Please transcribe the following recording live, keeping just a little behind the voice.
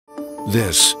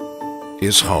This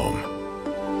is home.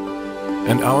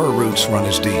 And our roots run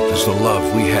as deep as the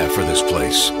love we have for this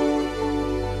place.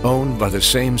 Owned by the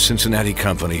same Cincinnati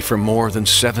company for more than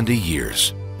 70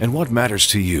 years. And what matters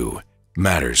to you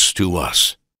matters to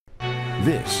us.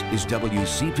 This is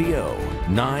WCPO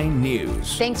 9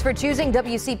 News. Thanks for choosing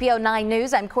WCPO 9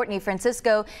 News. I'm Courtney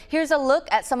Francisco. Here's a look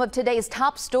at some of today's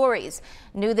top stories.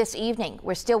 New this evening,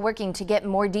 we're still working to get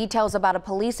more details about a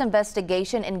police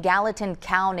investigation in Gallatin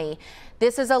County.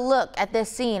 This is a look at this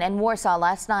scene in Warsaw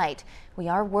last night. We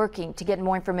are working to get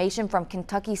more information from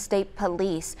Kentucky State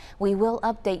Police. We will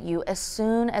update you as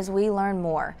soon as we learn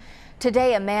more.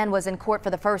 Today, a man was in court for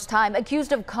the first time,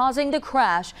 accused of causing the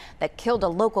crash that killed a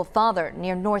local father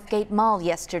near Northgate Mall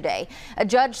yesterday. A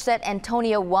judge set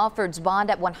Antonio Wofford's bond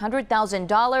at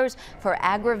 $100,000 for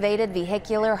aggravated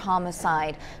vehicular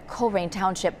homicide. Colerain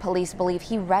Township police believe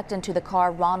he wrecked into the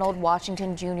car Ronald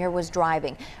Washington Jr. was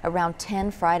driving around 10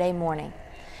 Friday morning.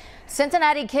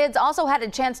 Cincinnati kids also had a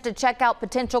chance to check out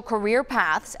potential career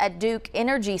paths at Duke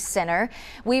Energy Center.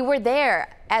 We were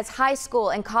there as high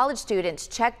school and college students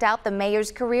checked out the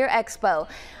Mayor's Career Expo.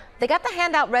 They got to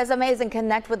hand out resumes and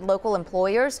connect with local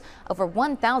employers. Over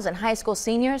 1,000 high school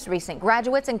seniors, recent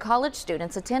graduates, and college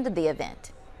students attended the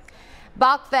event.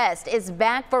 Bachfest is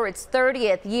back for its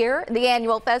 30th year. The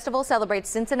annual festival celebrates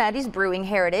Cincinnati's brewing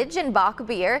heritage and Bach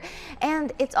beer,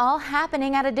 and it's all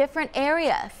happening at a different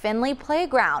area, Finley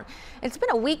Playground. It's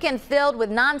been a weekend filled with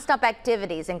nonstop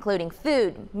activities, including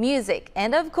food, music,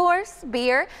 and of course,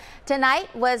 beer.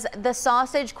 Tonight was the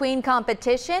Sausage Queen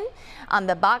competition on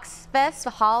the Bachfest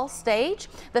Hall stage.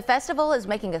 The festival is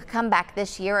making a comeback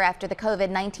this year after the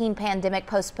COVID-19 pandemic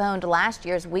postponed last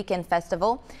year's weekend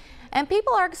festival. And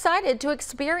people are excited to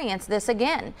experience this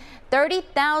again.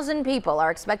 30,000 people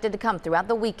are expected to come throughout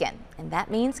the weekend, and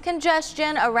that means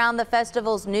congestion around the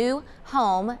festival's new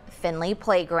home, Finley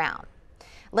Playground.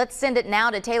 Let's send it now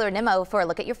to Taylor Nimmo for a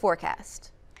look at your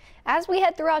forecast. As we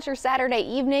head throughout your Saturday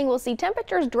evening, we'll see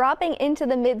temperatures dropping into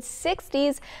the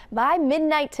mid-60s. By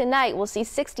midnight tonight, we'll see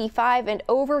 65 and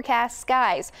overcast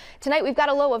skies. Tonight, we've got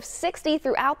a low of 60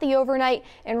 throughout the overnight,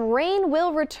 and rain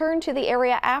will return to the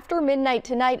area after midnight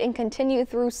tonight and continue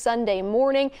through Sunday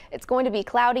morning. It's going to be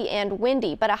cloudy and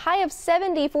windy, but a high of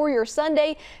 70 for your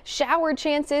Sunday. Shower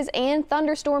chances and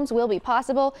thunderstorms will be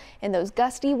possible, and those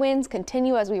gusty winds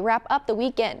continue as we wrap up the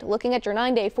weekend. Looking at your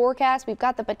 9-day forecast, we've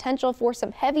got the potential for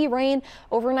some heavy rain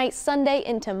overnight Sunday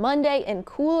into Monday, and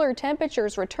cooler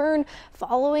temperatures return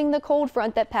following the cold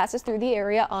front that passes through the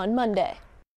area on Monday.